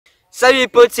Salut les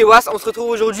potes, c'est Was, on se retrouve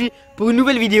aujourd'hui pour une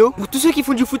nouvelle vidéo. Pour tous ceux qui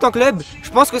font du foot en club, je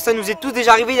pense que ça nous est tous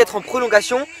déjà arrivé d'être en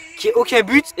prolongation, qu'il n'y ait aucun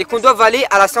but et qu'on doit aller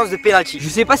à la séance de pénalty. Je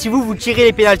sais pas si vous tirez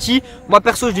les pénaltys, moi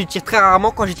perso je les tire très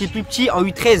rarement. Quand j'étais plus petit en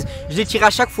U13, je les tirais à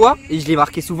chaque fois et je les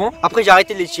marquais souvent. Après j'ai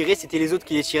arrêté de les tirer, c'était les autres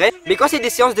qui les tiraient. Mais quand c'est des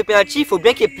séances de pénalty, il faut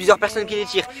bien qu'il y ait plusieurs personnes qui les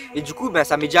tirent. Et du coup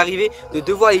ça m'est déjà arrivé de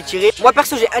devoir les tirer. Moi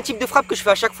perso j'ai un type de frappe que je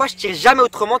fais à chaque fois, je tire jamais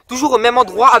autrement, toujours au même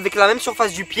endroit avec la même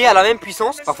surface du pied, à la même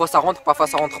puissance. Parfois ça rentre, parfois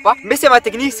ça rentre pas. Mais c'est ma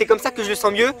technique, c'est comme ça que je le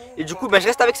sens mieux. Et du coup je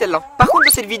reste avec celle-là. Par contre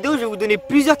dans cette vidéo je vais vous donner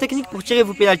plusieurs techniques pour tirer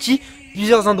vos pénaltys,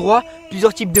 plusieurs endroits,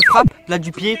 plusieurs types de frappes, plat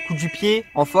du pied, coup du pied,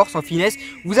 en force, en finesse.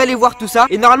 Vous allez voir tout ça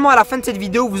et normalement à la fin de cette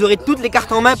vidéo vous aurez toutes les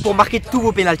cartes en main pour marquer tous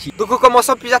vos pénaltys. Donc on commence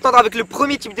sans plus attendre avec le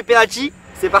premier type de pénalty.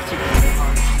 C'est parti.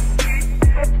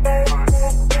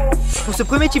 Pour ce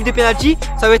premier type de pénalty,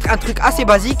 ça va être un truc assez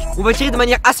basique. On va tirer de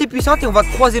manière assez puissante et on va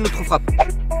croiser notre frappe.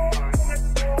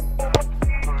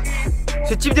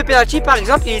 Ce type de penalty par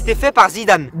exemple il était fait par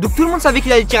Zidane. Donc tout le monde savait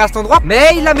qu'il allait tirer à cet endroit, mais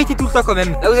il la mettait tout le temps quand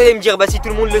même. Là vous allez me dire, bah si tout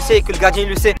le monde le sait et que le gardien il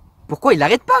le sait, pourquoi il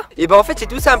l'arrête pas? Et bah en fait c'est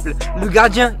tout simple. Le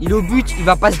gardien il est au but, il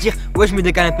va pas se dire ouais je me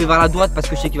décale un peu vers la droite parce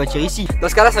que je sais qu'il va tirer ici. Dans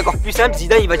ce cas là c'est encore plus simple,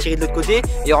 Zidane il va tirer de l'autre côté et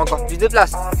il y aura encore plus de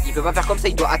place. Il peut pas faire comme ça,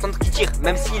 il doit attendre qu'il tire,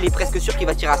 même s'il est presque sûr qu'il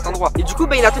va tirer à cet endroit. Et du coup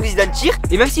bah il attend que Zidane tire,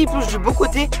 et même s'il plonge du beau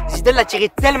côté, Zidane l'a tiré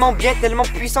tellement bien, tellement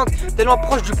puissante, tellement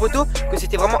proche du poteau que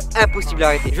c'était vraiment impossible à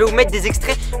arrêter. Je vais vous mettre des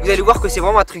extraits, vous allez voir que c'est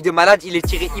vraiment un truc de malade, il est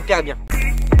tiré hyper bien.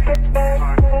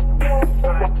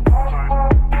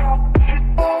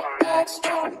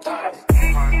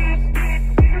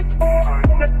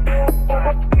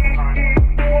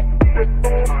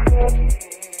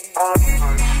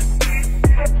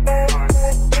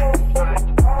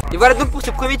 Et voilà donc pour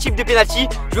ce premier type de penalty.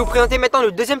 Je vais vous présenter maintenant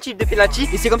le deuxième type de penalty.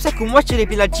 Et c'est comme ça que moi je tire les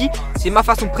penalty. C'est ma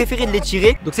façon préférée de les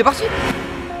tirer. Donc c'est parti.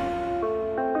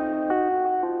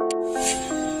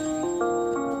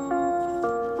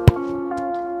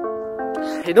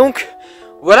 Et donc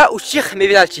voilà où je tire mes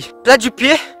penalty. Plat du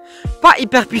pied, pas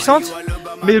hyper puissante,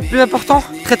 mais le plus important,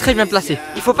 très bien placé.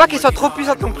 Il faut pas qu'elle soit trop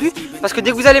puissante non plus, parce que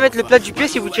dès que vous allez mettre le plat du pied,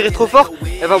 si vous tirez trop fort,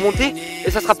 elle va monter et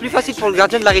ça sera plus facile pour le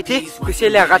gardien de l'arrêter que si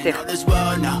elle est à rater.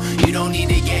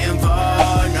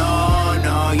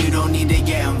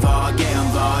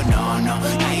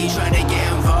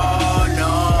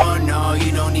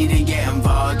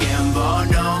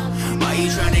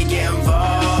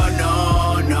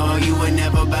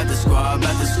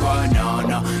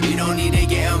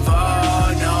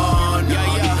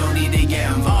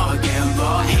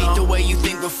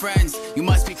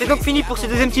 C'est donc fini pour ce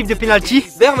deuxième type de penalty.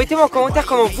 D'ailleurs mettez-moi en commentaire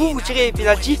comment vous tirez les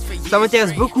penalty, ça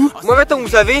m'intéresse beaucoup. Moi maintenant vous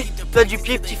savez, plat du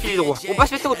pied, petit filet droit. On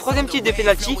passe maintenant au troisième type de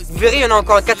penalty. Vous verrez il y en a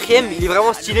encore un quatrième, il est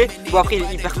vraiment stylé. Bon après il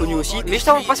est hyper connu aussi. Mais juste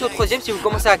avant de passer au troisième, si vous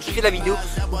commencez à kiffer la vidéo,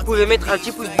 vous pouvez mettre un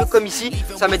petit pouce bleu comme ici.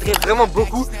 Ça m'aiderait vraiment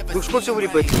beaucoup. Donc je compte sur vous les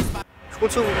potes. Je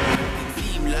compte sur vous.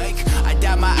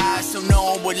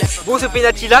 Bon ce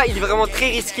penalty là il est vraiment très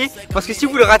risqué parce que si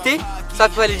vous le ratez ça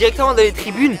peut aller directement dans les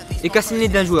tribunes et casser le nez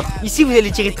d'un joueur. Ici vous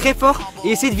allez tirer très fort et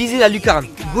essayer de viser la lucarne,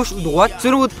 gauche ou droite,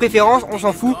 selon votre préférence, on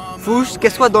s'en fout, faut juste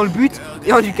qu'elle soit dans le but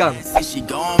et en lucarne.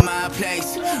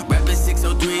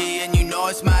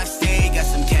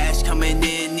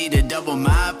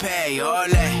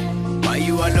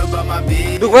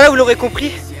 Donc voilà vous l'aurez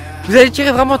compris, vous allez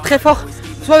tirer vraiment très fort.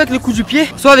 Soit avec le coup du pied,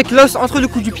 soit avec l'os entre le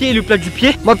coup du pied et le plat du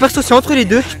pied. Moi perso c'est entre les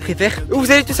deux, je préfère. Vous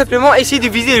allez tout simplement essayer de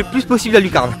viser le plus possible la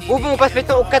lucarne. Bon on passe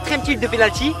maintenant au quatrième type de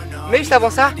penalty. Mais juste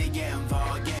avant ça,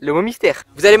 le mot mystère.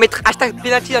 Vous allez mettre hashtag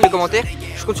penalty dans les commentaires.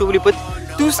 Je compte sur vous les potes.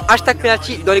 Tous hashtag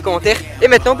penalty dans les commentaires. Et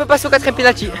maintenant on peut passer au quatrième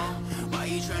penalty.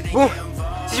 Bon,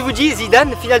 si je vous dis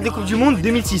Zidane, finale de Coupe du Monde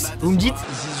 2006, vous me dites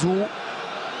Zizou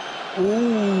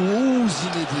ou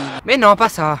Zinedine. Mais non, pas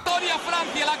ça.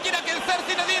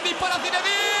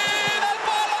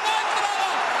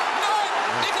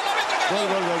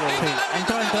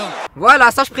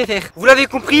 Voilà, ça je préfère. Vous l'avez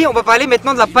compris, on va parler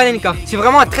maintenant de la panenka. C'est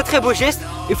vraiment un très beau geste.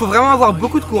 Il faut vraiment avoir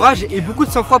beaucoup de courage et beaucoup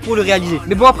de sang-froid pour le réaliser.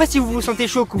 Mais bon après si vous vous sentez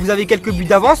chaud, que vous avez quelques buts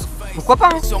d'avance, pourquoi pas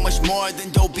hein.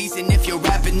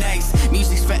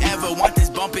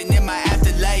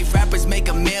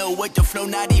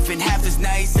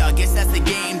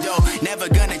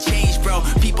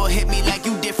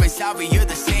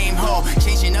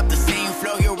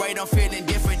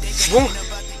 Bon,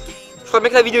 je crois bien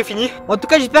que la vidéo est finie. En tout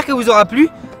cas j'espère qu'elle vous aura plu.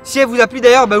 Si elle vous a plu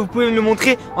d'ailleurs, vous pouvez me le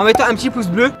montrer en mettant un petit pouce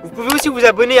bleu. Vous pouvez aussi vous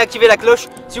abonner et activer la cloche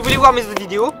si vous voulez voir mes autres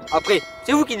vidéos. Après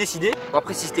c'est vous qui décidez. Bon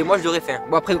après si c'était moi je l'aurais fait hein.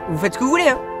 Bon après vous faites ce que vous voulez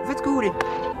hein. Vous faites ce que vous voulez.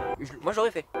 Moi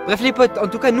j'aurais fait. Bref les potes, en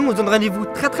tout cas nous on se donne rendez-vous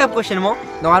très prochainement.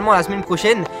 Normalement la semaine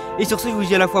prochaine. Et sur ce je vous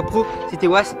dis à la fois pro. C'était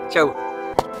Was, ciao.